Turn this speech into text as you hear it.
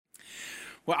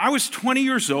Well, I was 20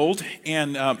 years old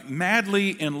and madly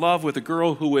in love with a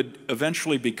girl who would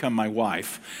eventually become my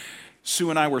wife. Sue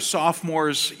and I were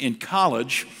sophomores in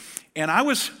college, and I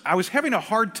was having a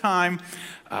hard time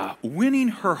winning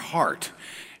her heart.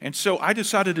 And so I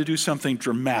decided to do something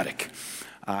dramatic.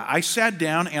 I sat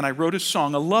down and I wrote a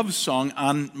song, a love song,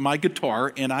 on my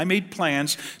guitar, and I made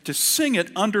plans to sing it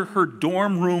under her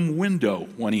dorm room window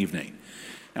one evening.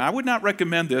 Now, I would not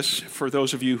recommend this for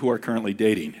those of you who are currently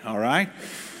dating, all right?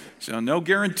 So no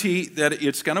guarantee that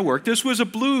it's going to work. This was a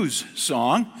blues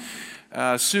song.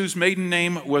 Sue's maiden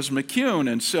name was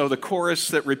McCune, and so the chorus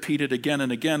that repeated again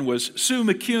and again was, "Sue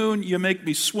McCune, you make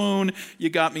me swoon, you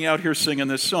got me out here singing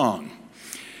this song."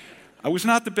 I was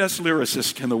not the best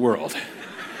lyricist in the world.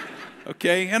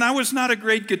 Okay, and I was not a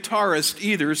great guitarist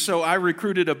either, so I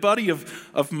recruited a buddy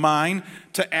of mine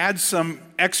to add some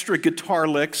extra guitar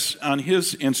licks on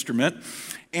his instrument.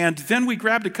 And then we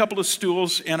grabbed a couple of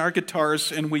stools and our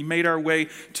guitars, and we made our way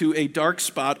to a dark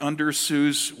spot under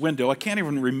Sue's window. I can't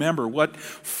even remember what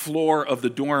floor of the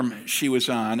dorm she was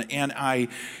on, and I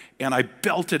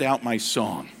belted out my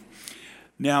song.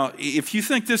 Now, if you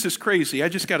think this is crazy, I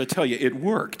just got to tell you, it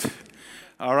worked.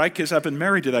 All right, because I've been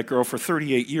married to that girl for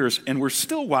 38 years, and we're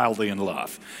still wildly in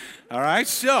love. All right,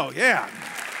 so, yeah.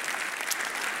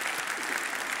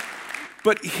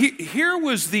 But here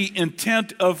was the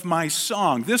intent of my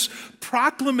song. This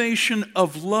proclamation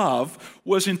of love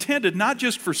was intended not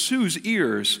just for Sue's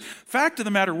ears. Fact of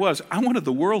the matter was, I wanted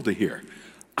the world to hear.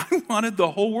 I wanted the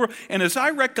whole world. And as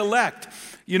I recollect,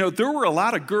 there were a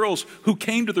lot of girls who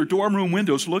came to their dorm room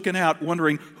windows looking out,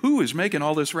 wondering, who is making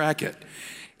all this racket?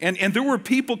 And there were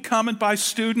people coming by,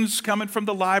 students coming from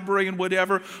the library and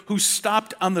whatever, who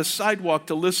stopped on the sidewalk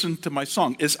to listen to my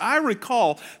song. As I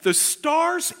recall, the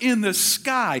stars in the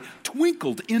sky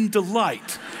twinkled in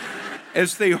delight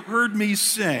as they heard me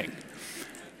sing.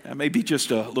 That may be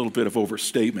just a little bit of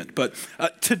overstatement, but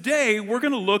today we're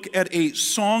going to look at a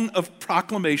song of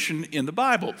proclamation in the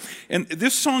Bible. And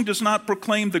this song does not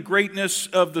proclaim the greatness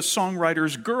of the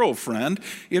songwriter's girlfriend.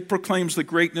 It proclaims the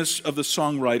greatness of the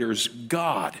songwriter's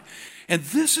God. And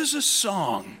this is a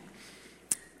song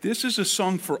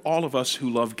for all of us who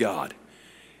love God.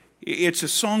 It's a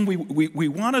song we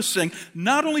want to sing,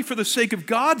 not only for the sake of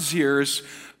God's ears,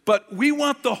 but we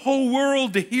want the whole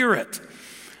world to hear it.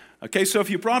 Okay, so if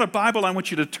you brought a Bible, I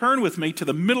want you to turn with me to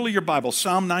the middle of your Bible,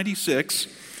 Psalm 96.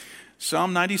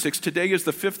 Psalm 96. Today is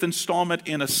the fifth installment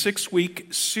in a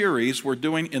 6-week series we're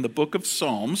doing in the book of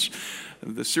Psalms.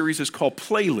 The series is called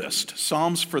Playlist,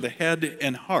 Psalms for the Head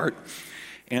and Heart.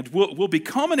 And we'll be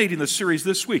culminating the series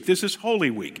this week. This is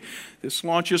Holy Week. This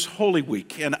launches Holy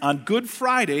Week. And on Good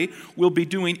Friday, we'll be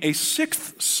doing a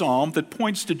 6th psalm that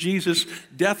points to Jesus'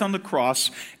 death on the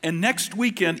cross. And next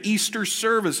weekend, Easter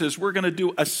services, we're going to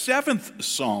do a 7th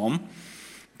psalm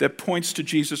that points to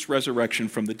Jesus' resurrection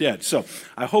from the dead. So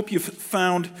I hope you've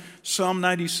found Psalm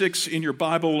 96 in your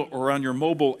Bible or on your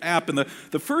mobile app. And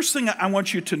the first thing I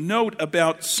want you to note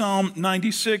about Psalm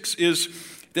 96 is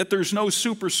that there's no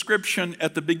superscription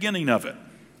at the beginning of it.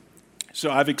 So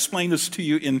I've explained this to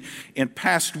you in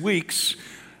past weeks.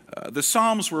 The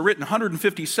Psalms were written,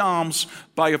 150 Psalms,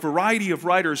 by a variety of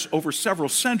writers over several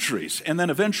centuries, and then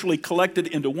eventually collected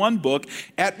into one book,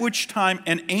 at which time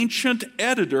an ancient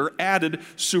editor added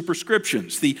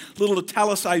superscriptions, the little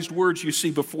italicized words you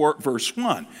see before verse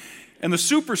 1. And the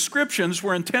superscriptions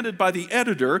were intended by the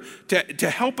editor to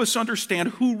help us understand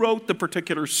who wrote the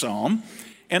particular psalm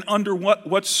and under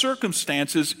what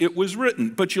circumstances it was written.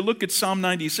 But you look at Psalm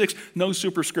 96, no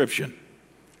superscription.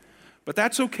 But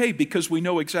that's okay because we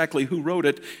know exactly who wrote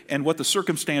it and what the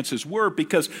circumstances were,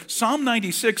 because Psalm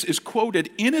 96 is quoted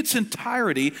in its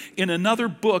entirety in another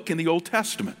book in the Old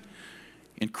Testament.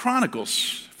 In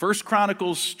Chronicles, 1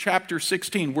 Chronicles chapter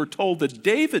 16, we're told that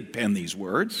David penned these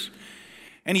words,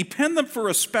 and he penned them for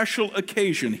a special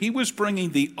occasion. He was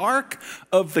bringing the Ark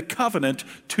of the Covenant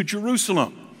to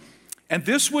Jerusalem. And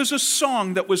this was a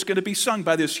song that was going to be sung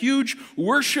by this huge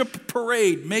worship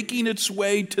parade making its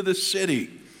way to the city.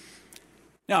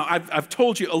 Now, I've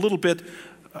told you a little bit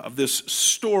of this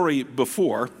story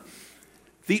before.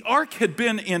 The ark had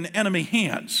been in enemy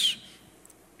hands.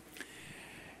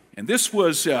 And this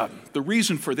was the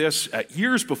reason for this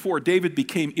years before David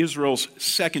became Israel's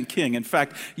second king. In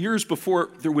fact, years before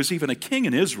there was even a king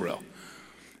in Israel.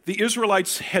 The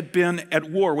Israelites had been at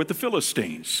war with the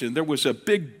Philistines, and there was a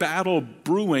big battle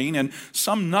brewing, and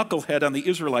some knucklehead on the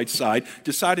Israelite side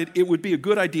decided it would be a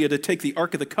good idea to take the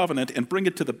Ark of the Covenant and bring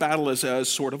it to the battle as a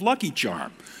sort of lucky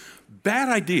charm. Bad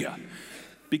idea,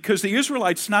 because the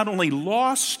Israelites not only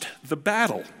lost the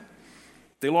battle,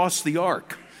 they lost the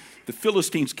Ark. The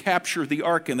Philistines captured the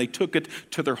ark and they took it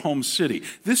to their home city.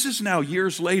 This is now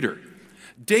years later.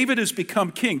 David has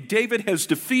become king. David has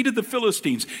defeated the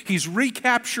Philistines. He's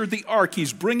recaptured the ark.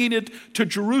 He's bringing it to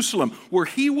Jerusalem, where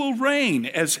he will reign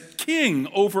as king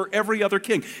over every other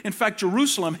king. In fact,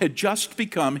 Jerusalem had just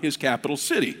become his capital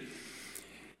city.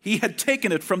 He had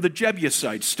taken it from the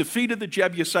Jebusites, defeated the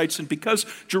Jebusites, and because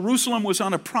Jerusalem was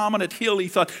on a prominent hill, he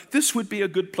thought, this would be a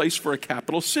good place for a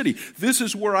capital city. This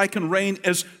is where I can reign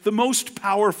as the most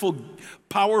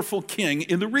powerful king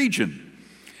in the region.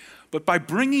 But by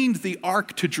bringing the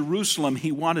ark to Jerusalem,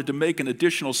 he wanted to make an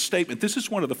additional statement. This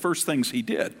is one of the first things he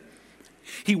did.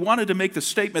 He wanted to make the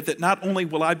statement that not only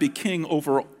will I be king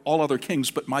over all other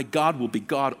kings, but my God will be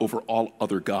God over all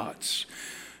other gods.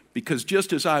 Because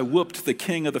just as I whooped the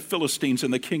king of the Philistines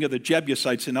and the king of the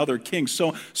Jebusites and other kings,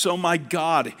 so my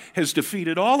God has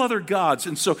defeated all other gods.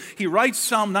 And so he writes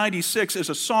Psalm 96 as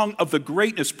a song of the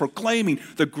greatness, proclaiming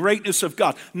the greatness of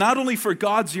God, not only for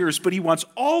God's ears, but he wants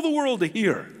all the world to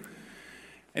hear.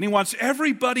 And he wants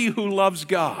everybody who loves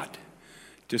God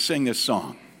to sing this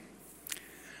song.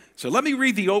 So let me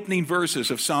read the opening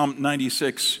verses of Psalm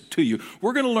 96 to you.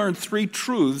 We're going to learn three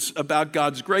truths about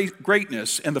God's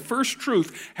greatness. And the first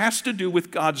truth has to do with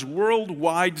God's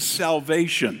worldwide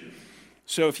salvation.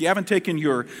 So if you haven't taken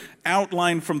your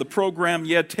outline from the program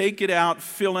yet, take it out,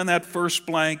 fill in that first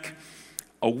blank.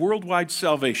 A worldwide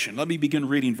salvation. Let me begin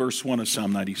reading verse 1 of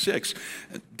Psalm 96.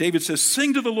 David says,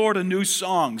 sing to the Lord a new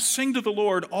song. Sing to the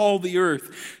Lord all the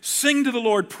earth. Sing to the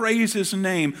Lord, praise his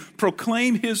name.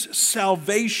 Proclaim his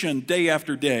salvation day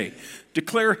after day.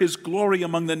 Declare his glory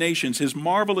among the nations, his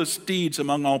marvelous deeds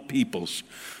among all peoples.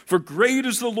 For great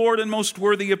is the Lord and most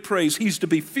worthy of praise. He's to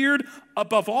be feared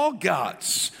above all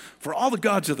gods. For all the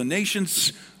gods of the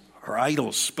nations are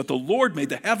idols, but the Lord made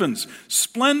the heavens.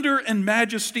 Splendor and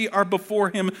majesty are before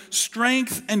him.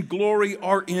 Strength and glory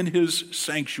are in his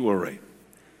sanctuary.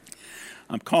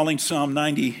 I'm calling Psalm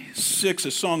 96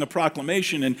 a song of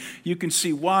proclamation, and you can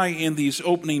see why in these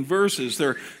opening verses.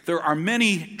 There are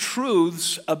many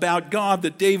truths about God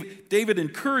that David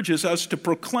encourages us to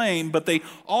proclaim, but they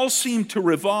all seem to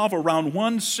revolve around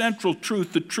one central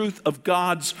truth, the truth of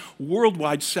God's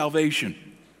worldwide salvation.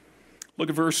 Look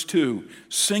at verse 2.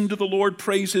 Sing to the Lord,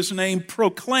 praise his name,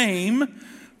 proclaim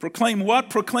what?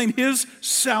 Proclaim his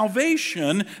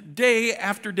salvation day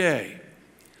after day.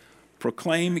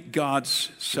 Proclaim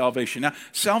God's salvation. Now,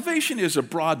 salvation is a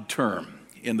broad term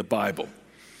in the Bible.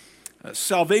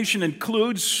 Salvation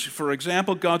includes, for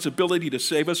example, God's ability to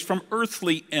save us from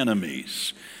earthly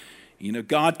enemies. You know,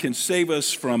 God can save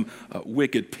us from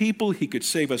wicked people. He could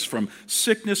save us from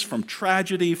sickness, from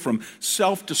tragedy, from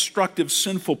self-destructive,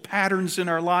 sinful patterns in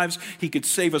our lives. He could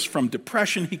save us from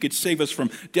depression. He could save us from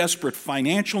desperate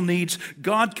financial needs.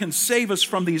 God can save us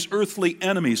from these earthly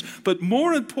enemies. But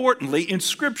more importantly, in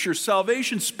Scripture,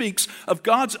 salvation speaks of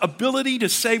God's ability to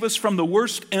save us from the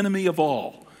worst enemy of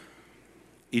all,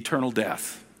 eternal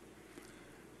death.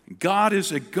 God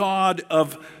is a God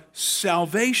of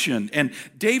salvation. And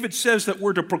David says that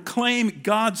we're to proclaim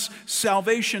God's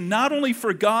salvation, not only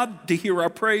for God to hear our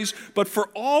praise, but for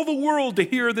all the world to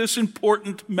hear this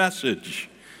important message.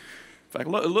 In fact,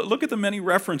 look at the many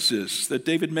references that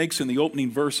David makes in the opening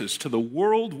verses to the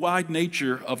worldwide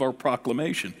nature of our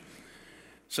proclamation.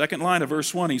 Second line of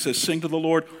verse 1, he says, sing to the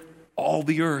Lord all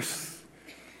the earth.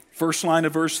 First line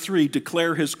of verse 3,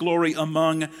 declare his glory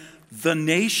among the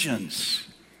nations.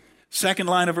 Second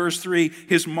line of verse 3,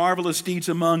 his marvelous deeds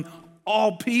among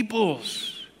all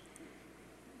peoples.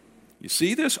 You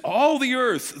see this? All the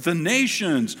earth, the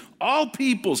nations, all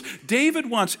peoples. David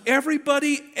wants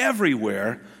everybody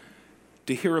everywhere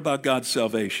to hear about God's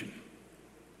salvation.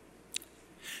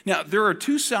 Now, there are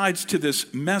two sides to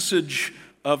this message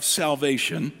of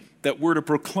salvation that we're to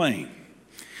proclaim.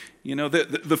 You know,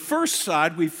 the first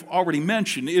side we've already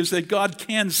mentioned is that God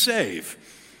can save.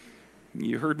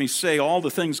 You heard me say all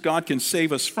the things God can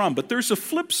save us from, but there's a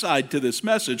flip side to this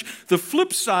message. The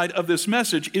flip side of this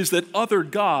message is that other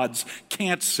gods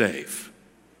can't save.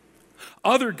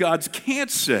 Other gods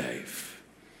can't save.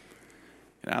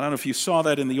 And I don't know if you saw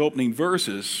that in the opening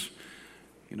verses.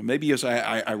 You know, maybe as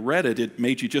I read it, it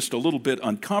made you just a little bit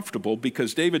uncomfortable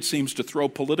because David seems to throw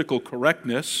political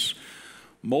correctness,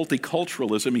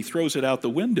 multiculturalism, he throws it out the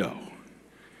window.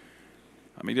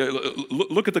 I mean,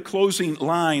 look at the closing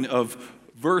line of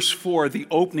verse 4, the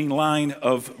opening line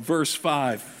of verse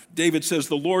 5. David says,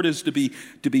 the Lord is to be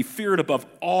feared above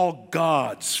all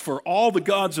gods, for all the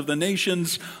gods of the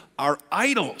nations are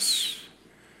idols.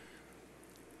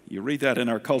 You read that in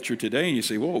our culture today and you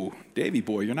say, whoa, Davy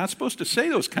boy, you're not supposed to say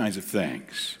those kinds of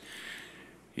things.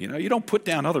 You don't put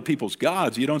down other people's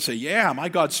gods. You don't say, yeah, my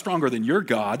God's stronger than your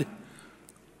God.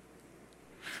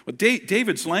 Well,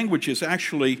 David's language is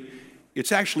actually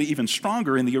even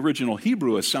stronger in the original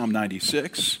Hebrew of Psalm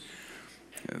 96.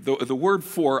 The word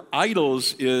for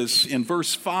idols is in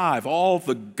verse 5. All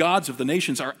the gods of the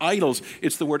nations are idols.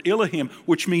 It's the word Elohim,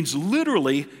 which means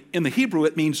literally, in the Hebrew,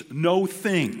 it means no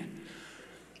thing.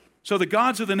 So the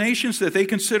gods of the nations that they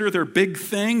consider their big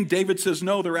thing, David says,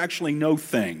 no, they're actually no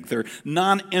thing. They're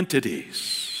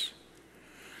non-entities.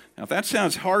 Now, if that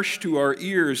sounds harsh to our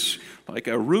ears, like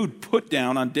a rude put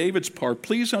down on David's part,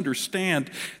 please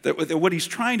understand that what he's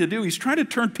trying to do, he's trying to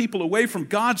turn people away from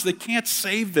gods that can't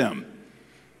save them.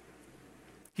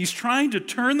 He's trying to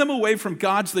turn them away from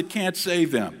gods that can't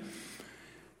save them.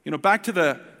 Back to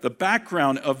the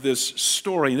background of this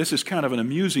story, and this is kind of an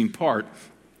amusing part.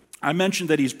 I mentioned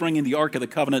that he's bringing the Ark of the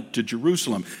Covenant to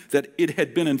Jerusalem, that it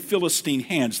had been in Philistine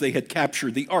hands. They had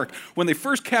captured the Ark. When they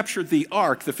first captured the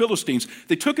Ark, the Philistines,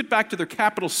 they took it back to their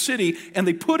capital city, and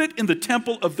they put it in the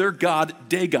temple of their god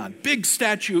Dagon, big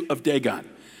statue of Dagon.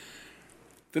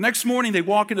 The next morning, they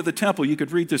walk into the temple. You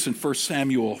could read this in 1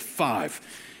 Samuel 5.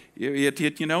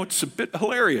 It's a bit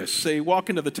hilarious. They walk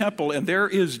into the temple, and there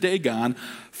is Dagon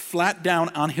flat down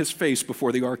on his face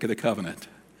before the Ark of the Covenant.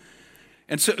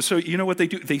 And so you know what they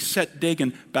do? They set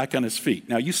Dagon back on his feet.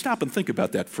 Now, you stop and think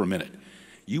about that for a minute.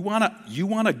 You want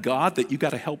a God that you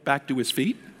got to help back to his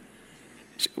feet?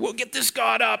 We'll get this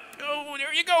God up. Oh,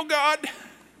 there you go, God.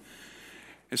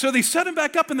 And so they set him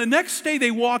back up, and the next day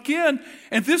they walk in,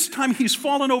 and this time he's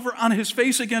fallen over on his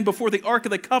face again before the Ark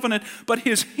of the Covenant, but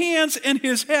his hands and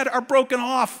his head are broken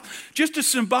off. Just a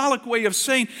symbolic way of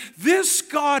saying, this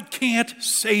God can't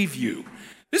save you.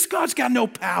 This God's got no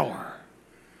power.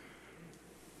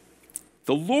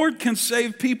 The Lord can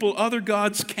save people other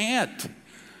gods can't,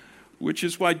 which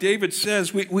is why David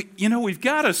says, we've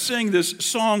got to sing this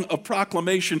song of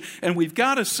proclamation, and we've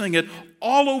got to sing it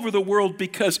all over the world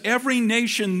because every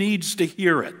nation needs to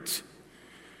hear it.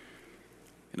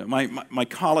 My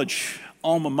college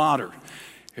alma mater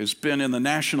has been in the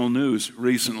national news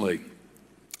recently,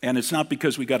 and it's not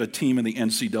because we got a team in the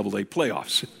NCAA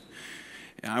playoffs.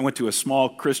 I went to a small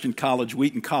Christian college,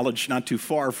 Wheaton College, not too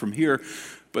far from here,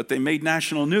 but they made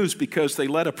national news because they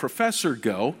let a professor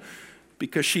go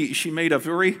because she made a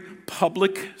very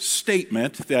public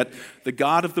statement that the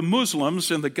God of the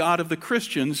Muslims and the God of the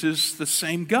Christians is the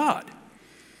same God.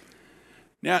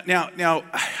 Now,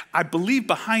 I believe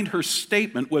behind her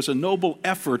statement was a noble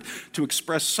effort to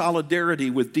express solidarity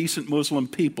with decent Muslim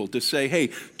people, to say, hey,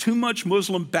 too much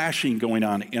Muslim bashing going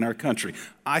on in our country.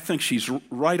 I think she's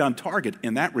right on target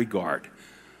in that regard.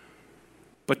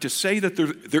 But to say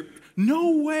that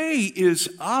no way is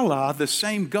Allah the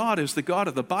same God as the God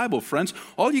of the Bible, friends.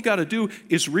 All you got to do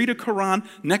is read a Quran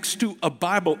next to a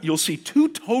Bible. You'll see two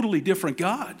totally different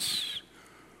gods.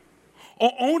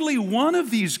 Only one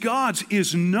of these gods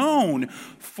is known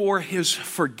for his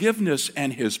forgiveness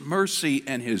and his mercy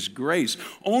and his grace.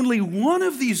 Only one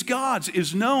of these gods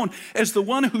is known as the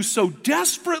one who so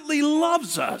desperately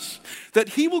loves us that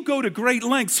he will go to great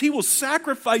lengths. He will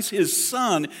sacrifice his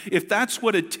son if that's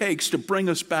what it takes to bring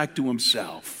us back to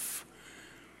himself.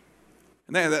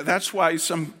 And that's why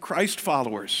some Christ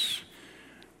followers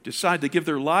decide to give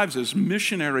their lives as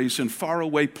missionaries in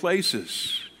faraway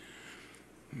places.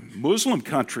 Muslim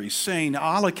countries saying,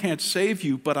 Allah can't save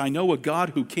you, but I know a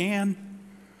God who can.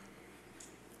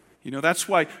 That's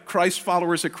why Christ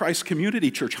followers at Christ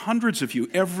Community Church, hundreds of you,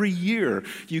 every year,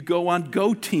 you go on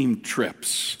Go Team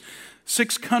trips.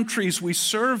 6 countries we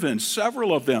serve in,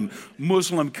 several of them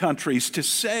Muslim countries, to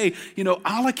say,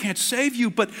 Allah can't save you,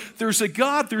 but there's a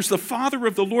God, there's the Father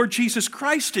of the Lord Jesus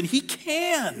Christ, and he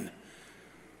can.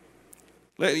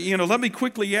 Let me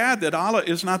quickly add that Allah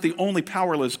is not the only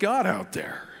powerless God out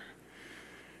there.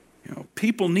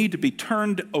 People need to be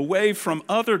turned away from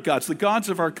other gods, the gods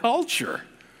of our culture,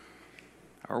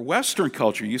 our Western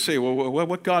culture. You say, well,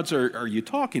 what gods are you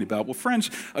talking about? Well, friends,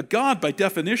 a God, by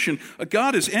definition, a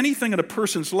God is anything in a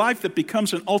person's life that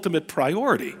becomes an ultimate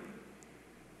priority.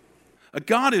 A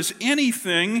God is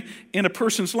anything in a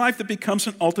person's life that becomes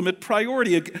an ultimate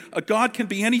priority. A God can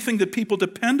be anything that people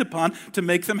depend upon to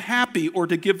make them happy or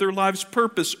to give their lives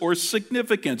purpose or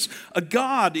significance. A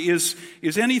God is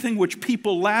anything which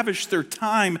people lavish their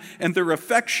time and their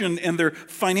affection and their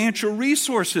financial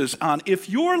resources on. If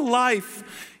your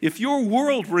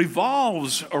world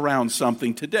revolves around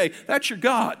something today, that's your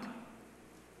God.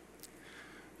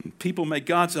 People make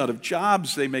gods out of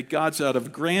jobs. They make gods out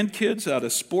of grandkids, out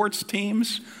of sports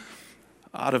teams,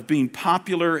 out of being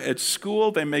popular at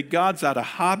school. They make gods out of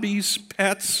hobbies,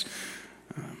 pets,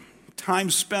 time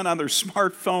spent on their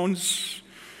smartphones.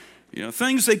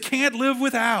 things they can't live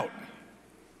without.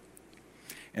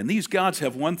 And these gods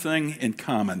have one thing in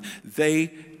common.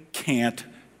 They can't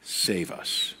save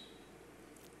us.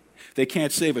 They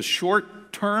can't save us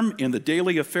short term in the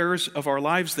daily affairs of our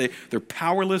lives. They're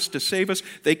powerless to save us.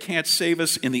 They can't save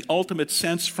us in the ultimate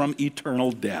sense from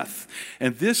eternal death.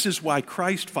 And this is why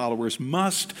Christ followers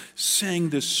must sing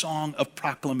this song of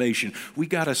proclamation. We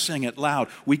got to sing it loud.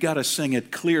 We got to sing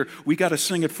it clear. We got to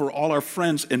sing it for all our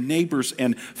friends and neighbors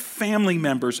and family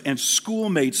members and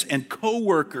schoolmates and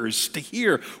co-workers to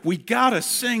hear. We got to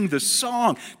sing the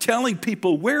song telling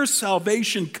people where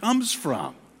salvation comes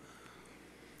from.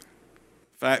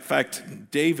 In fact,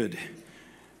 David,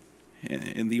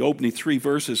 in the opening 3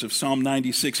 verses of Psalm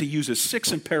 96, he uses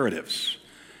 6 imperatives,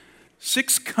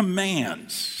 6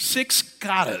 commands, 6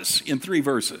 katas in 3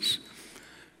 verses.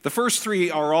 The first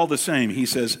 3 are all the same. He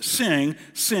says, sing,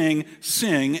 sing,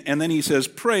 sing, and then he says,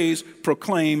 praise,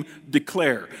 proclaim,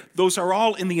 declare. Those are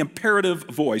all in the imperative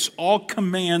voice, all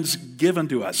commands given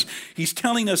to us. He's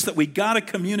telling us that we got to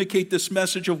communicate this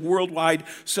message of worldwide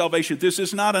salvation. This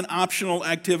is not an optional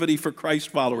activity for Christ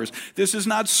followers. This is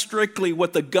not strictly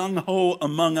what the gung-ho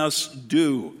among us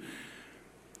do.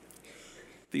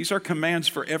 These are commands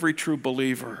for every true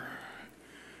believer.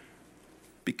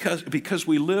 Because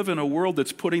we live in a world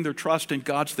that's putting their trust in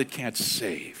gods that can't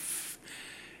save.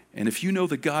 And if you know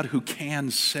the God who can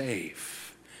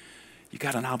save, you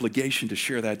got an obligation to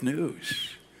share that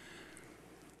news.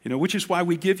 Which is why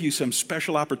we give you some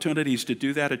special opportunities to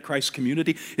do that at Christ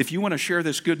Community. If you want to share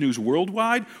this good news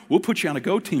worldwide, we'll put you on a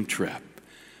Go Team trip.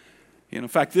 In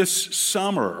fact, this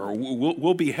summer,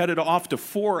 we'll be headed off to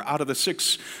 4 out of the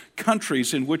 6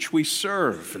 countries in which we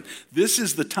serve. And this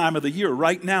is the time of the year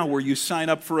right now where you sign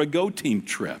up for a Go Team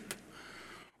trip.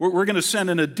 We're going to send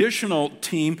an additional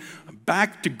team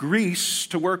back to Greece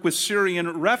to work with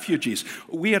Syrian refugees.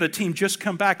 We had a team just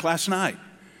come back last night.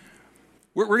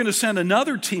 We're going to send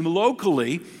another team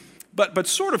locally, but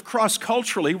sort of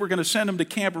cross-culturally. We're going to send them to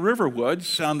Camp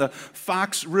Riverwoods on the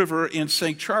Fox River in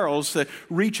St. Charles that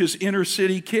reaches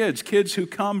inner-city kids who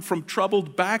come from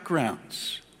troubled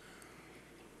backgrounds.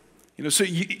 So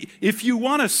if you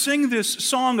want to sing this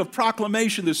song of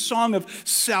proclamation, this song of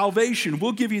salvation,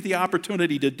 we'll give you the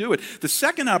opportunity to do it. The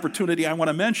second opportunity I want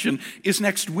to mention is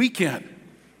next weekend.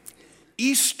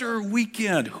 Easter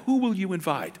weekend. Who will you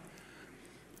invite?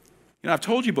 I've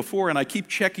told you before, and I keep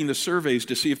checking the surveys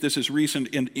to see if this is recent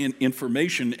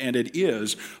information, and it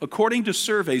is. According to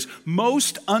surveys,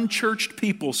 most unchurched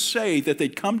people say that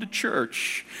they'd come to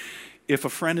church if a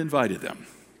friend invited them.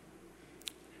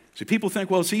 See, people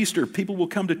think, well, it's Easter, people will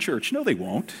come to church. No, they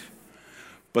won't.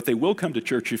 But they will come to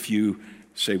church if you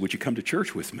say, would you come to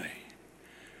church with me?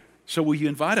 So will you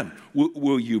invite them?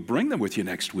 Will you bring them with you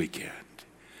next weekend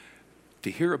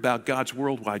to hear about God's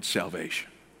worldwide salvation?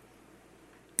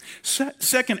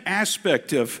 Second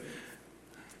aspect of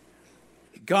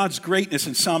God's greatness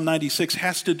in Psalm 96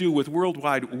 has to do with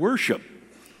worldwide worship.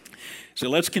 So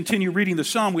let's continue reading the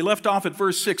psalm. We left off at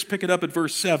verse 6, pick it up at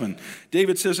verse 7.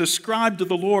 David says, ascribe to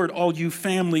the Lord, all you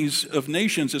families of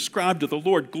nations. Ascribe to the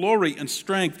Lord glory and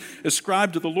strength.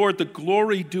 Ascribe to the Lord the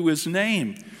glory due his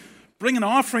name. Bring an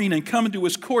offering and come into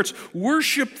his courts.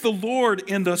 Worship the Lord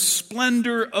in the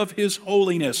splendor of his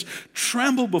holiness.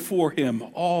 Tremble before him,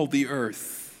 all the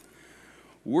earth.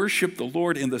 Worship the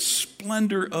Lord in the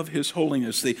splendor of his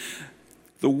holiness. The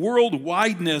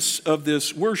worldwideness of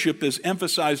this worship is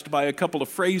emphasized by a couple of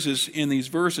phrases in these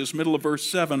verses. Middle of verse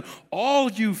 7,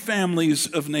 all you families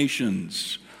of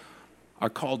nations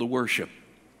are called to worship.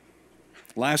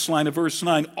 Last line of verse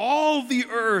 9, all the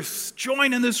earth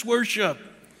join in this worship.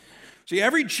 See,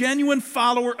 every genuine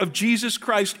follower of Jesus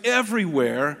Christ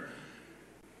everywhere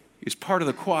is part of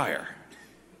the choir.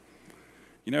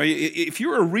 If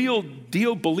you're a real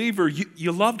deal believer,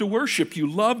 you love to worship. You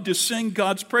love to sing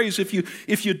God's praise. If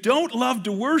you don't love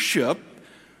to worship,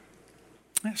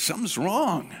 something's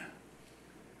wrong.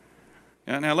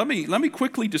 Now let me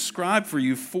quickly describe for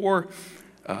you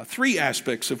 3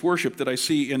 aspects of worship that I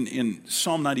see in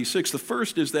Psalm 96. The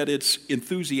first is that it's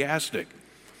enthusiastic.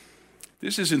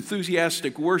 This is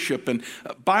enthusiastic worship, and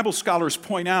Bible scholars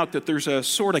point out that there's a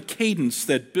sort of cadence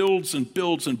that builds and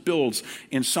builds and builds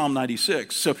in Psalm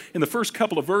 96. So in the first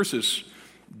couple of verses,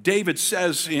 David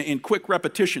says in quick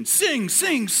repetition, sing,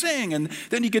 sing, sing. And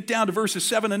then you get down to verses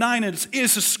 7 and 9, and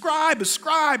it's ascribe,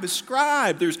 ascribe,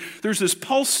 ascribe. There's this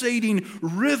pulsating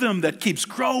rhythm that keeps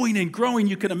growing and growing.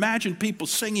 You can imagine people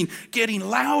singing, getting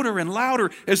louder and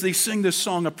louder as they sing this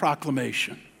song of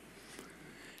proclamation.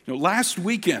 Last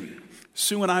weekend,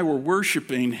 Sue and I were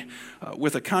worshiping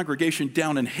with a congregation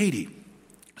down in Haiti.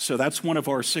 So that's one of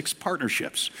our 6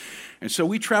 partnerships. And so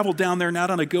we traveled down there, not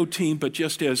on a go team, but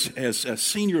just as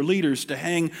senior leaders to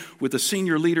hang with the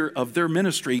senior leader of their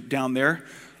ministry down there,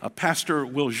 Pastor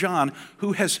Will Jean,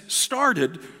 who has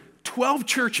started 12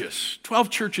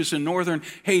 churches in northern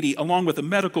Haiti, along with a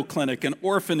medical clinic, an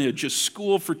orphanage, a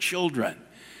school for children.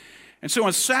 And so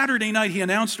on Saturday night, he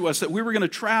announced to us that we were going to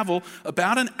travel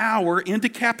about an hour into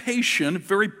Cap-Haïtien, a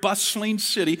very bustling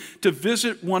city, to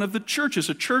visit one of the churches,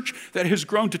 a church that has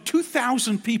grown to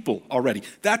 2,000 people already,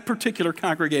 that particular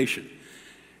congregation.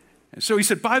 And so he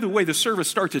said, by the way, the service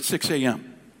starts at 6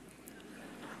 a.m.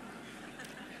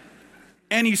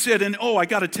 And he said, and I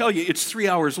got to tell you, it's 3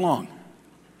 hours long.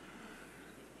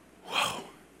 Whoa.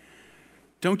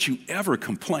 Don't you ever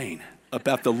complain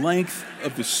about the length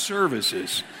of the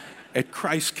services at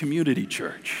Christ Community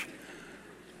Church.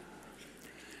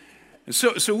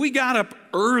 So we got up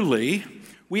early.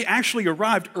 We actually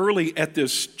arrived early at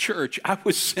this church. I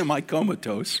was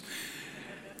semi-comatose.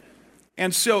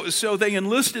 And so they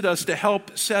enlisted us to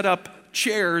help set up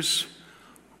chairs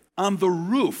on the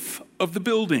roof of the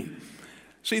building.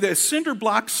 See, the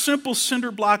simple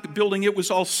cinder block building, it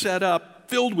was all set up,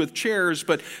 filled with chairs,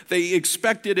 but they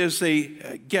expected, as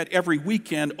they get every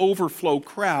weekend, overflow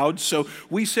crowds. So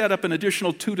we set up an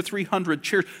additional 200 to 300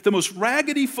 chairs, the most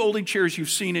raggedy folding chairs you've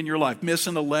seen in your life,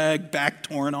 missing a leg, back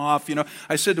torn off.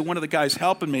 I said to one of the guys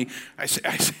helping me, I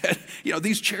said,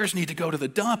 these chairs need to go to the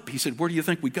dump. He said, where do you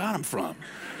think we got them from?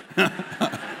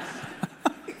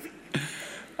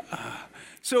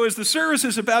 So as the service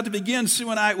is about to begin, Sue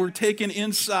and I were taken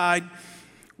inside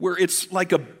where it's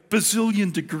like a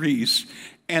bazillion degrees,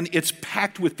 and it's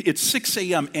packed it's 6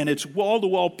 a.m., and it's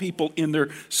wall-to-wall people in their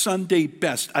Sunday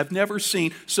best. I've never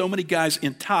seen so many guys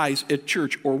in ties at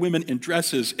church or women in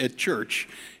dresses at church.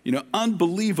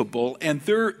 Unbelievable, and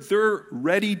they're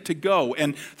ready to go.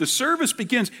 And the service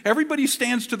begins. Everybody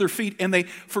stands to their feet, and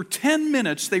for 10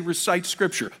 minutes, they recite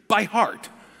Scripture by heart.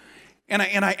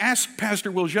 And I asked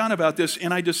Pastor Will Jean about this,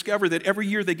 and I discovered that every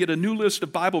year they get a new list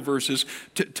of Bible verses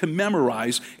to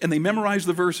memorize, and they memorize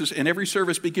the verses, and every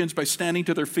service begins by standing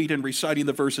to their feet and reciting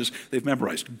the verses they've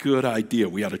memorized. Good idea.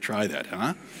 We ought to try that,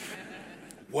 huh?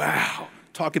 Wow.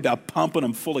 Talk about pumping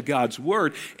them full of God's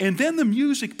Word. And then the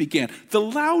music began. The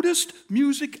loudest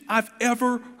music I've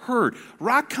ever heard.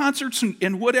 Rock concerts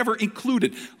and whatever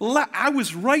included. I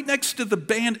was right next to the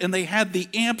band, and they had the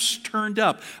amps turned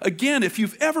up. Again, if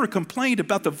you've ever complained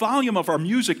about the volume of our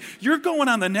music, you're going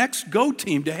on the next go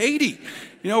team to Haiti.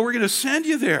 We're going to send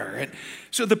you there. And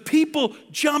so the people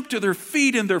jump to their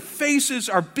feet, and their faces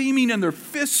are beaming, and their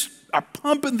fists are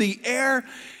pumping the air.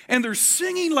 And they're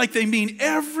singing like they mean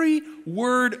every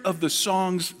word of the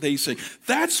songs they sing.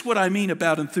 That's what I mean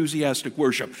about enthusiastic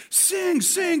worship. Sing,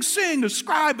 sing, sing,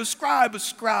 ascribe, ascribe,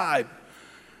 ascribe.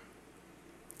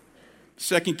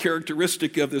 Second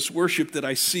characteristic of this worship that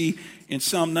I see in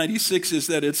Psalm 96 is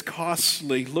that it's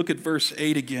costly. Look at verse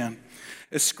 8 again.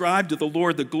 Ascribe to the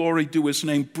Lord the glory due his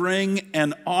name. Bring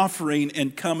an offering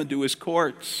and come into his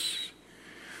courts.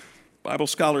 Bible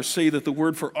scholars say that the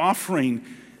word for offering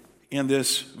in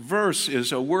this verse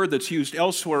is a word that's used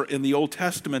elsewhere in the Old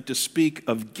Testament to speak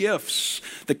of gifts,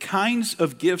 the kinds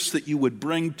of gifts that you would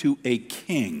bring to a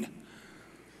king.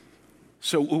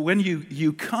 So when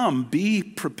you come, be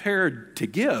prepared to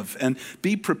give, and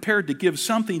be prepared to give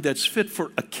something that's fit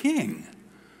for a king.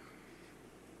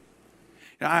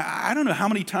 I don't know how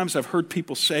many times I've heard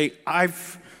people say,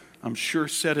 I'm sure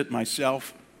said it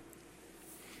myself,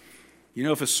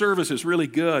 if a service is really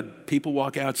good, people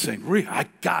walk out saying, I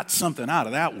got something out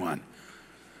of that one.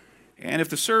 And if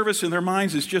the service in their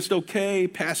minds is just okay,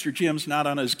 Pastor Jim's not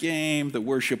on his game, the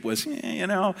worship was,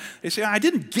 they say, I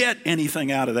didn't get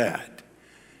anything out of that.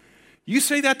 You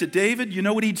say that to David, you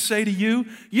know what he'd say to you?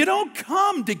 You don't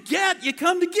come to get, you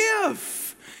come to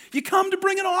give. You come to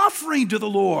bring an offering to the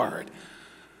Lord.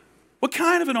 What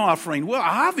kind of an offering? Well,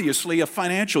 obviously a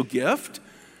financial gift.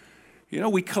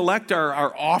 We collect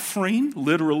our offering,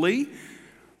 literally,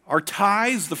 our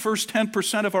tithes, the first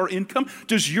 10% of our income.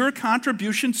 Does your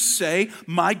contribution say,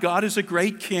 my God is a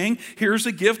great king? Here's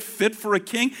a gift fit for a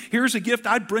king. Here's a gift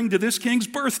I'd bring to this king's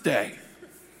birthday.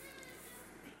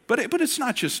 But it's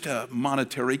not just a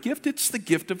monetary gift. It's the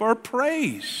gift of our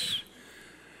praise.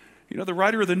 The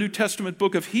writer of the New Testament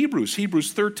book of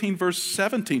Hebrews 13, verse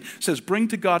 17, says, bring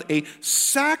to God a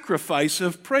sacrifice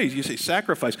of praise. You say,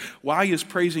 sacrifice. Why is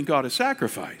praising God a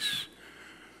sacrifice?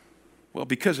 Well,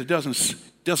 because it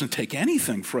doesn't take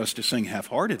anything for us to sing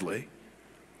half-heartedly.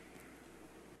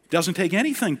 It doesn't take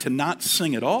anything to not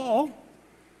sing at all.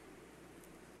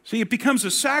 See, it becomes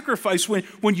a sacrifice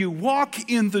when you walk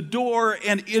in the door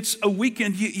and it's a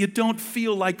weekend you don't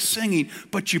feel like singing,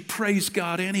 but you praise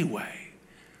God anyway.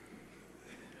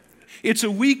 It's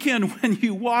a weekend when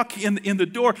you walk in the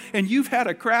door and you've had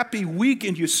a crappy week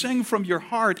and you sing from your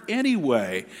heart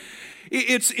anyway.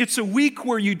 It's a week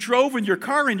where you drove in your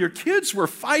car and your kids were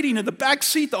fighting in the back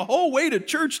seat the whole way to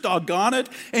church, doggone it,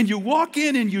 and you walk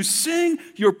in and you sing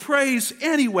your praise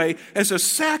anyway as a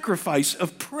sacrifice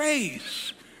of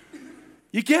praise.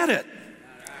 You get it?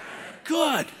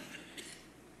 Good.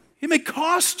 It may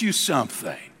cost you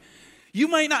something. You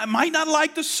might not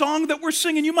like the song that we're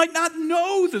singing. You might not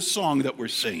know the song that we're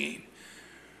singing.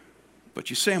 But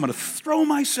you say, I'm going to throw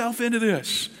myself into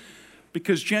this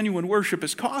because genuine worship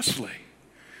is costly.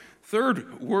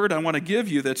 Third word I want to give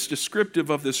you that's descriptive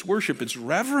of this worship is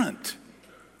reverent.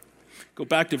 Go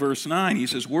back to verse 9. He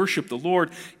says, worship the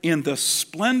Lord in the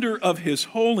splendor of his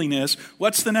holiness.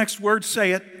 What's the next word?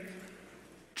 Say it.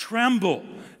 Tremble.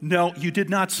 No, you did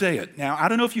not say it. Now, I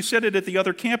don't know if you said it at the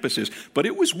other campuses, but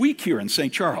it was weak here in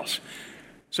St. Charles.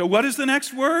 So what is the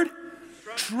next word?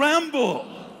 Tremble.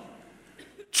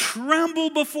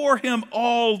 Tremble before him,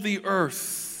 all the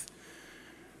earth.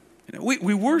 You know,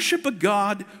 we worship a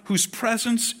God whose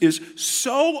presence is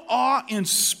so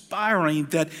awe-inspiring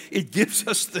that it gives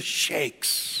us the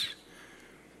shakes.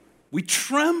 We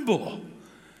tremble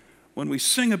when we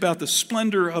sing about the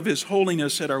splendor of his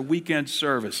holiness at our weekend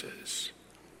services.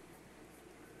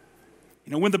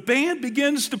 You know, when the band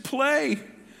begins to play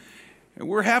and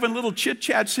we're having little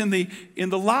chit-chats in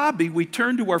the lobby, we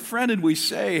turn to our friend and we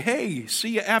say, hey, see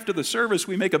you after the service.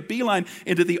 We make a beeline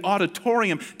into the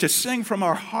auditorium to sing from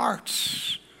our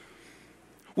hearts.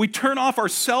 We turn off our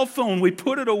cell phone, we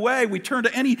put it away, we turn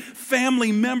to any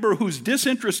family member who's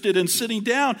disinterested in sitting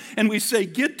down, and we say,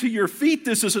 get to your feet,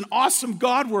 this is an awesome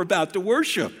God we're about to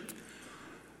worship.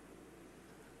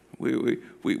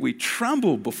 We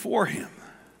tremble before him.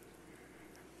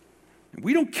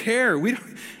 We don't care. We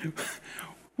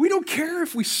don't care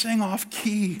if we sing off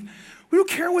key. We don't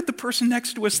care what the person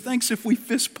next to us thinks if we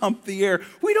fist pump the air.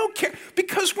 We don't care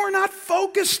because we're not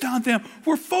focused on them.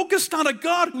 We're focused on a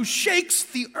God who shakes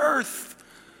the earth.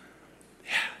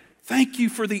 Yeah. Thank you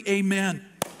for the amen.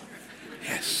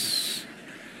 Yes.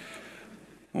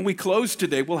 When we close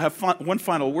today, we'll have one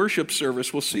final worship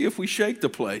service. We'll see if we shake the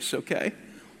place, okay?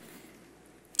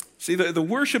 See, the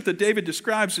worship that David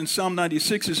describes in Psalm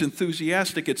 96 is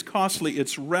enthusiastic, it's costly,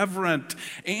 it's reverent,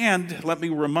 and let me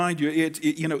remind you,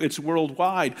 it's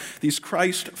worldwide. These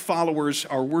Christ followers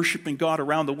are worshiping God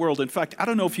around the world. In fact, I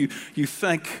don't know if you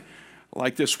think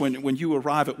like this when you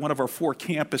arrive at one of our 4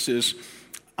 campuses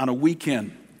on a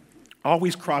weekend.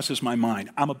 Always crosses my mind.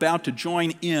 I'm about to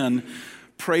join in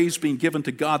praise being given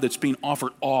to God that's being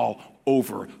offered all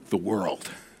over the world.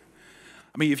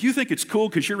 I mean, if you think it's cool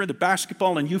because you're into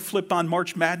basketball and you flip on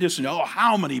March Madness and,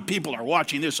 how many people are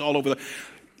watching this all over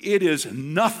it is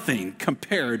nothing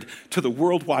compared to the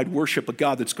worldwide worship of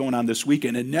God that's going on this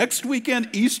weekend. And next weekend,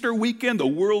 Easter weekend, the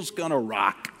world's going to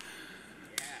rock.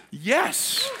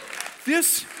 Yes,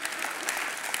 this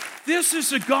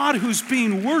is a God who's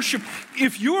being worshiped.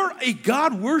 If you're a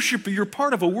God worshiper, you're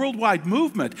part of a worldwide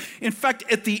movement. In fact,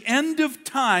 at the end of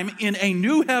time, in a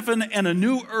new heaven and a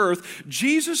new earth,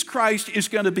 Jesus Christ is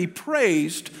going to be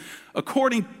praised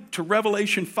according to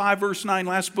Revelation 5, verse 9,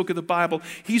 last book of the Bible.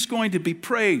 He's going to be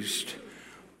praised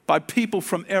by people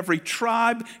from every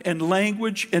tribe and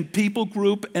language and people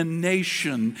group and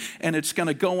nation. And it's going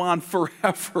to go on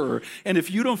forever. And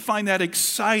if you don't find that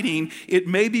exciting, it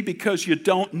may be because you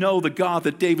don't know the God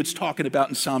that David's talking about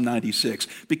in Psalm 96.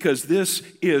 Because this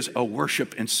is a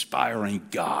worship-inspiring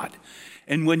God.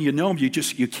 And when you know him,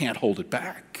 you can't hold it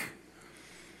back.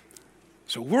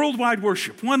 So worldwide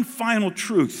worship, one final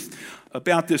truth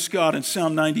about this God in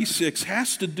Psalm 96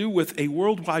 has to do with a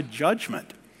worldwide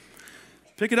judgment.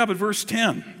 Pick it up at verse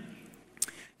 10.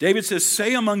 David says,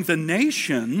 say among the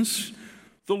nations,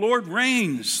 the Lord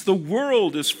reigns. The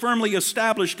world is firmly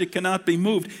established. It cannot be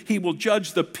moved. He will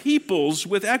judge the peoples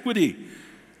with equity.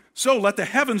 So let the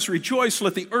heavens rejoice.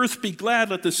 Let the earth be glad.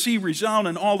 Let the sea resound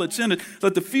and all that's in it.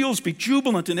 Let the fields be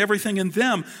jubilant and everything in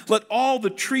them. Let all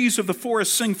the trees of the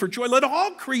forest sing for joy. Let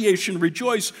all creation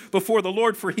rejoice before the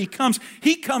Lord, for he comes.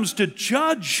 He comes to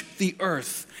judge the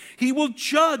earth. He will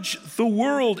judge the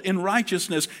world in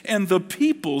righteousness and the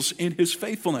peoples in his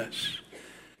faithfulness.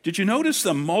 Did you notice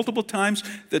the multiple times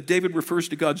that David refers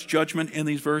to God's judgment in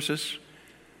these verses?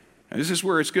 Now, this is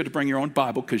where it's good to bring your own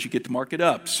Bible because you get to mark it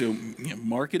up. So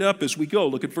mark it up as we go.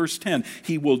 Look at verse 10.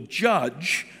 He will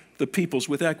judge the peoples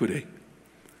with equity.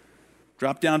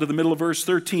 Drop down to the middle of verse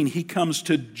 13. He comes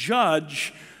to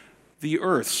judge the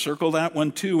earth. Circle that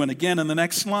one too. And again in the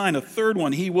next line, a third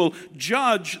one, he will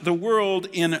judge the world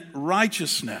in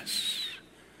righteousness.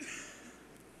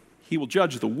 He will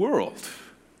judge the world.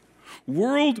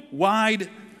 Worldwide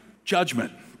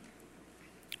judgment.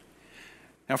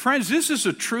 Now, friends, this is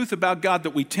a truth about God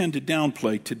that we tend to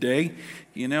downplay today.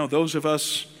 You know, those of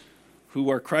us who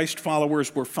are Christ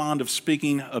followers, we're fond of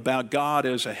speaking about God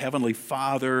as a heavenly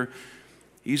Father.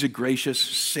 He's a gracious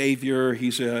Savior.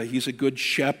 He's a good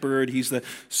shepherd. He's the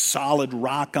solid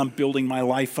rock I'm building my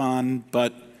life on.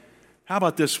 But how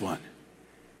about this one?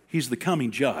 He's the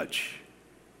coming judge.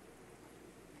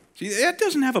 See, that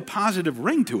doesn't have a positive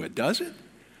ring to it, does it?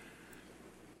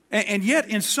 And yet,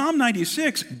 in Psalm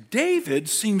 96, David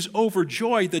seems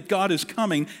overjoyed that God is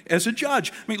coming as a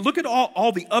judge. I mean, look at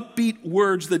all the upbeat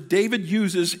words that David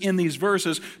uses in these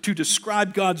verses to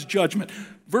describe God's judgment.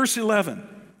 Verse 11,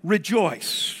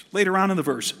 rejoice. Later on in the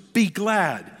verse, be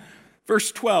glad.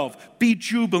 Verse 12, be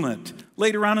jubilant.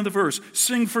 Later on in the verse,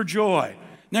 sing for joy.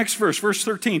 Next verse, verse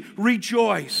 13,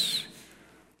 rejoice.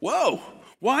 Whoa.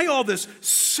 Why all this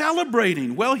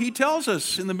celebrating? Well, he tells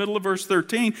us in the middle of verse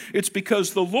 13, it's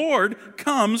because the Lord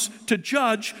comes to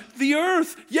judge the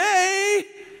earth. Yay!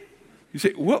 You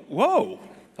say, whoa,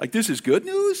 like this is good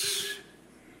news?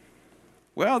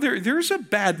 Well, there's a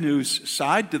bad news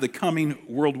side to the coming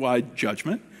worldwide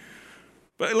judgment.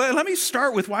 But let me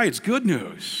start with why it's good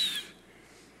news.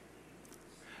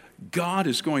 God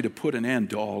is going to put an end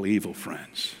to all evil,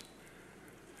 friends.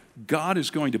 God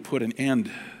is going to put an end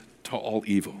to all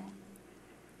evil.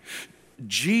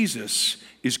 Jesus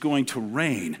is going to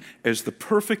reign as the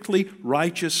perfectly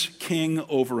righteous king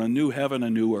over a new heaven, a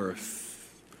new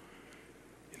earth.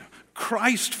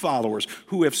 Christ followers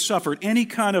who have suffered any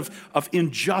kind of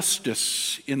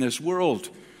injustice in this world,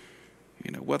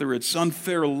 whether it's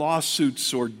unfair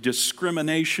lawsuits or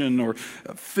discrimination or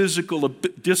physical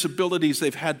disabilities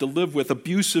they've had to live with,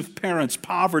 abusive parents,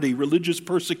 poverty, religious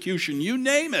persecution, you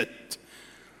name it.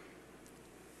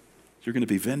 You're going to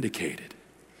be vindicated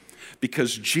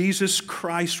because Jesus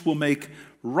Christ will make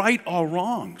right all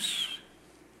wrongs.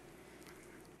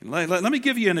 Let me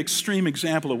give you an extreme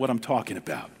example of what I'm talking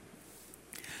about.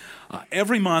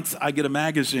 Every month I get a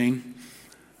magazine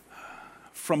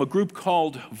from a group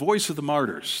called Voice of the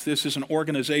Martyrs. This is an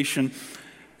organization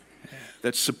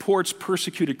that supports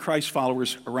persecuted Christ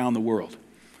followers around the world.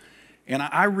 And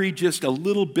I read just a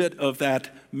little bit of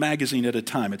that magazine at a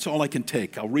time. It's all I can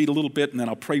take. I'll read a little bit and then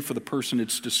I'll pray for the person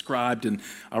it's described, and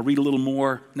I'll read a little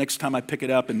more next time I pick it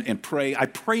up and pray. I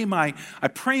pray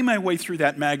my way through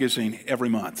that magazine every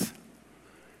month.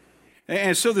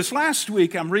 And so this last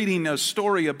week I'm reading a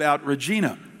story about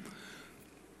Regina.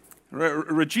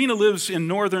 Regina lives in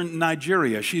northern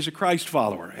Nigeria. She's a Christ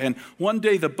follower. And one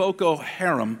day the Boko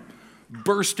Haram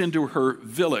burst into her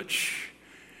village.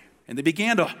 And they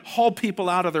began to haul people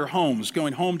out of their homes,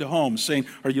 going home to home, saying,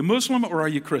 are you Muslim or are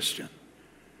you Christian?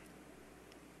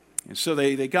 And so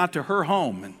they got to her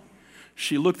home, and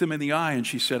she looked them in the eye and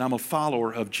she said, I'm a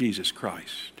follower of Jesus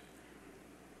Christ.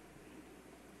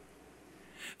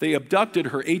 They abducted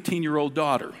her 18-year-old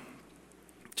daughter,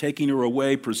 taking her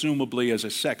away presumably as a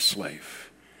sex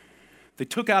slave. They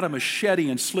took out a machete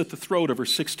and slit the throat of her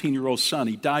 16-year-old son.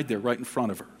 He died there right in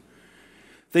front of her.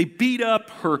 They beat up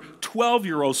her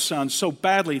 12-year-old son so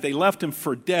badly they left him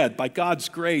for dead. By God's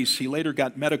grace, he later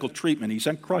got medical treatment. He's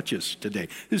on crutches today.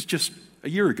 This is just a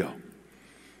year ago.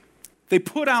 They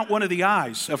put out one of the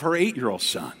eyes of her 8-year-old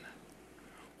son.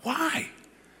 Why?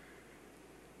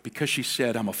 Because she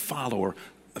said, I'm a follower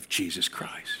of Jesus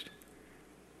Christ.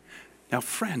 Now,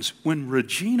 friends, when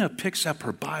Regina picks up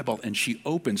her Bible and she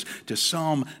opens to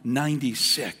Psalm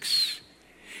 96,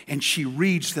 and she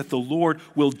reads that the Lord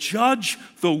will judge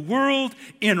the world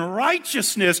in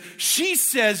righteousness, she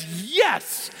says,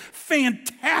 yes,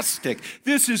 fantastic.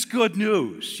 This is good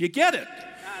news. You get it?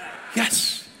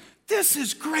 Yes, this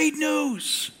is great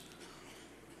news.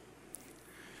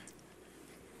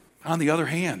 On the other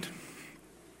hand,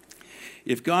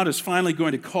 if God is finally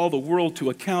going to call the world to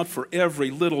account for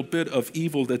every little bit of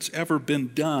evil that's ever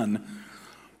been done,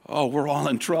 we're all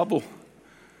in trouble.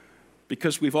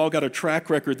 Because we've all got a track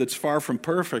record that's far from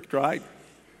perfect, right?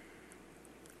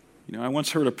 I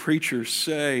once heard a preacher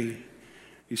say,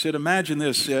 he said, imagine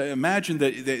this, imagine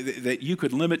that you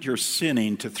could limit your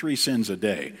sinning to 3 sins a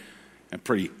day. And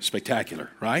pretty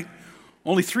spectacular, right?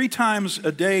 Only 3 times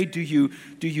a day do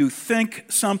you think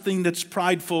something that's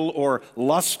prideful or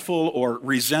lustful or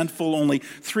resentful. Only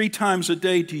 3 times a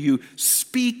day do you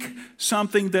speak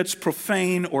something that's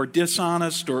profane or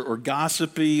dishonest or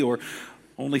gossipy. Or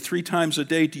Only 3 times a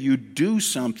day do you do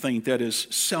something that is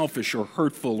selfish or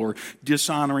hurtful or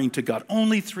dishonoring to God.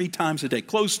 Only 3 times a day.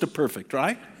 Close to perfect,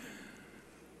 right?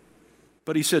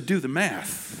 But he said, do the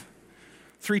math.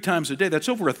 3 times a day. That's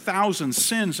over 1,000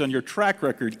 sins on your track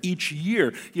record each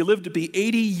year. You live to be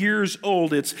 80 years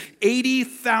old. It's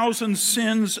 80,000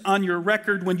 sins on your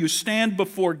record when you stand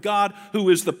before God, who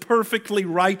is the perfectly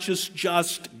righteous,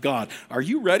 just God. Are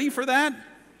you ready for that?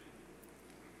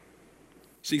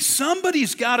 See,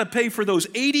 somebody's got to pay for those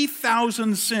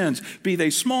 80,000 sins, be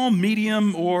they small,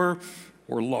 medium, or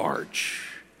large.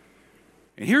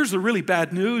 And here's the really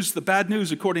bad news. The bad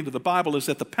news, according to the Bible, is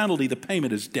that the penalty, the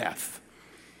payment, is death.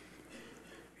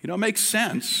 You know, it makes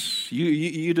sense.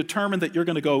 You determine that you're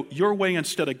going to go your way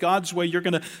instead of God's way. You're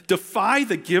going to defy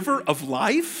the giver of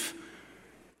life.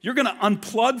 You're going to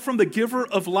unplug from the giver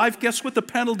of life. Guess what the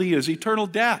penalty is? Eternal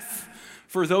death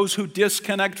for those who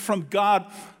disconnect from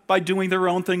God by doing their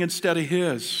own thing instead of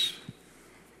His.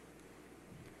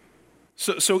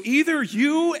 So either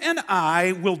you and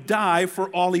I will die for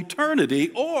all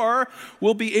eternity, or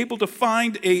we'll be able to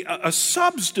find a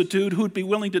substitute who'd be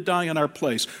willing to die in our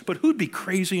place. But who'd be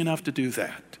crazy enough to do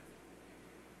that?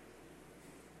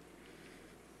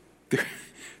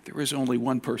 There is only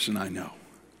one person I know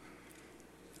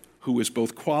who is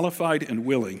both qualified and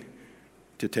willing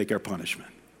to take our punishment.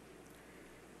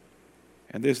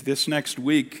 And this next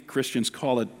week, Christians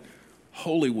call it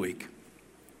Holy Week.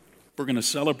 We're going to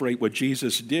celebrate what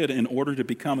Jesus did in order to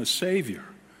become a Savior,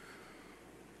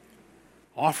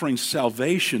 offering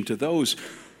salvation to those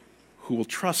who will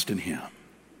trust in Him.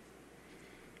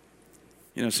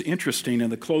 You know, it's interesting, in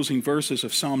the closing verses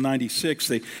of Psalm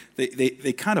 96,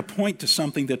 they kind of point to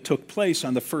something that took place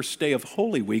on the first day of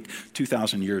Holy Week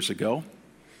 2,000 years ago.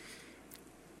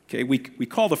 Okay, we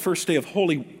call the first day of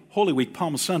Holy Week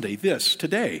Palm Sunday.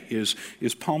 Today is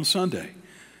Palm Sunday.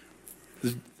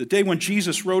 The day when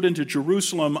Jesus rode into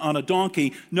Jerusalem on a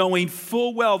donkey, knowing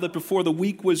full well that before the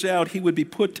week was out, He would be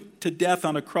put to death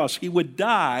on a cross. He would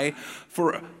die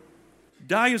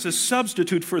as a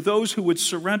substitute for those who would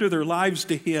surrender their lives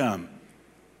to Him.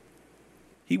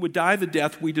 He would die the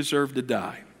death we deserve to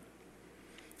die.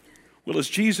 Well, as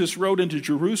Jesus rode into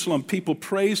Jerusalem, people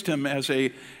praised Him as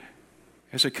a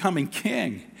coming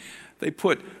king. They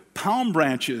put palm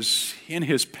branches in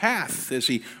His path as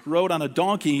He rode on a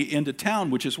donkey into town,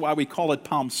 which is why we call it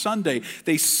Palm Sunday.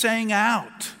 They sang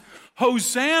out,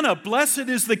 Hosanna, blessed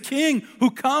is the King who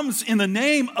comes in the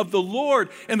name of the Lord.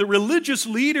 And the religious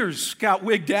leaders got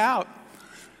wigged out.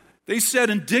 They said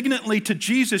indignantly to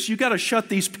Jesus, you got to shut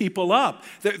these people up.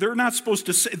 They're not supposed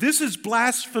to say, this is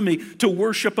blasphemy to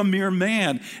worship a mere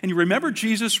man. And you remember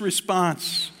Jesus'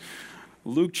 response.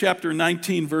 Luke chapter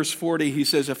 19, verse 40, He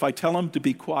says, if I tell them to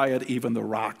be quiet, even the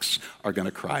rocks are going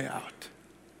to cry out.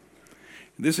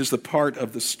 This is the part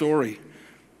of the story,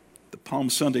 the Palm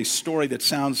Sunday story, that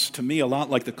sounds to me a lot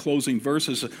like the closing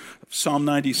verses of Psalm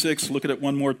 96. Look at it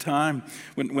one more time.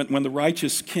 When the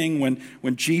righteous King,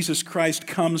 when Jesus Christ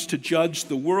comes to judge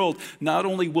the world, not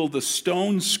only will the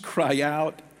stones cry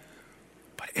out,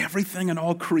 but everything in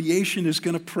all creation is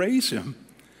going to praise Him.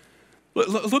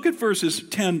 Look at verses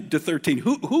 10 to 13.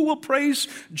 Who will praise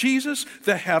Jesus?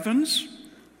 The heavens,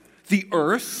 the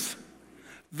earth,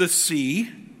 the sea,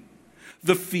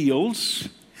 the fields,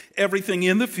 everything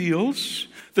in the fields,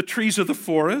 the trees of the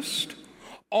forest.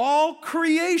 All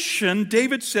creation,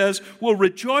 David says, will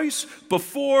rejoice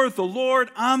before the Lord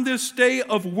on this day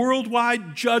of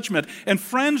worldwide judgment. And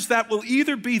friends, that will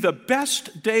either be the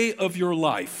best day of your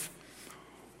life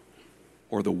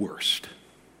or the worst.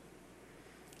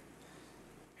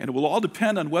 And it will all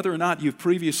depend on whether or not you've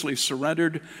previously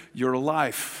surrendered your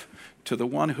life to the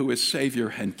one who is Savior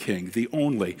and King, the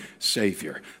only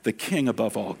Savior, the King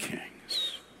above all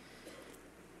kings.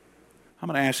 I'm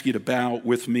going to ask you to bow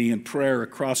with me in prayer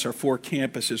across our 4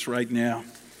 campuses right now.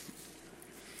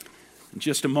 In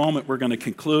just a moment, we're going to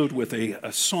conclude with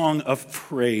a song of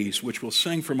praise, which we'll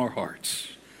sing from our hearts.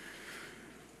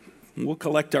 And we'll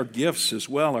collect our gifts as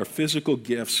well, our physical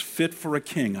gifts, fit for a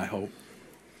king, I hope.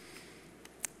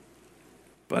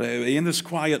 But in this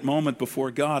quiet moment before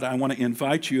God, I want to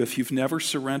invite you, if you've never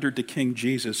surrendered to King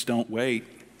Jesus, don't wait.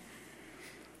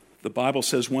 The Bible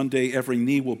says one day every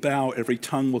knee will bow, every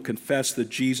tongue will confess that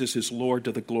Jesus is Lord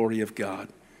to the glory of God.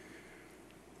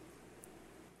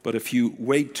 But if you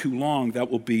wait too long,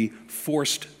 that will be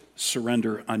forced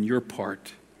surrender on your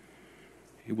part.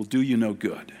 It will do you no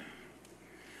good.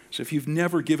 So if you've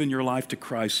never given your life to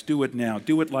Christ, do it now.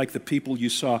 Do it like the people you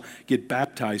saw get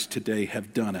baptized today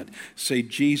have done it. Say,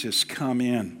 Jesus, come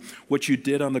in. What you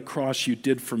did on the cross, you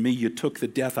did for me. You took the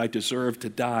death I deserved to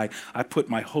die. I put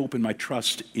my hope and my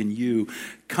trust in you.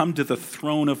 Come to the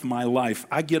throne of my life.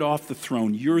 I get off the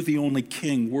throne. You're the only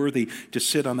king worthy to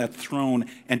sit on that throne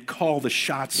and call the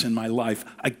shots in my life.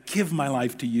 I give my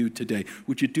life to you today.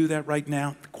 Would you do that right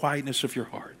now? The quietness of your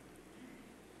heart.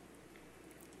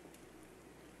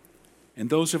 And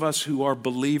those of us who are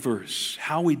believers,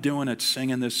 how are we doing at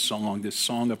singing this song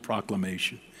of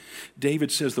proclamation?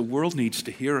 David says the world needs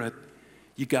to hear it.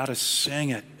 You got to sing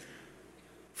it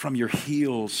from your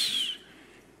heels.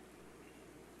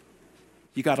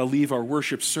 You got to leave our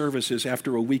worship services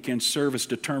after a weekend service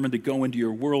determined to go into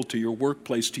your world, to your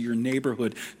workplace, to your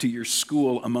neighborhood, to your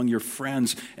school, among your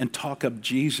friends, and talk up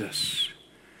Jesus.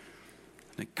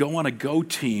 Go on a go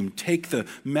team. Take the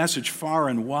message far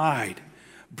and wide.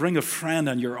 Bring a friend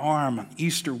on your arm on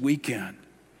Easter weekend.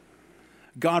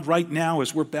 God, right now,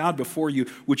 as we're bowed before you,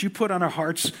 would you put on our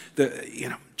hearts,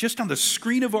 just on the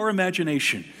screen of our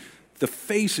imagination, the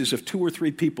faces of 2 or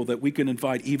 3 people that we can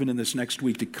invite even in this next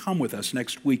week to come with us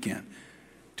next weekend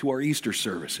to our Easter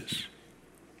services.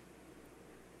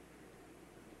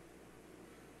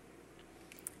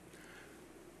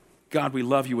 God, we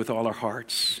love you with all our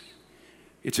hearts.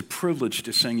 It's a privilege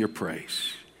to sing your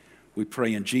praise. We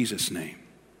pray in Jesus' name.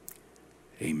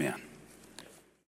 Amen.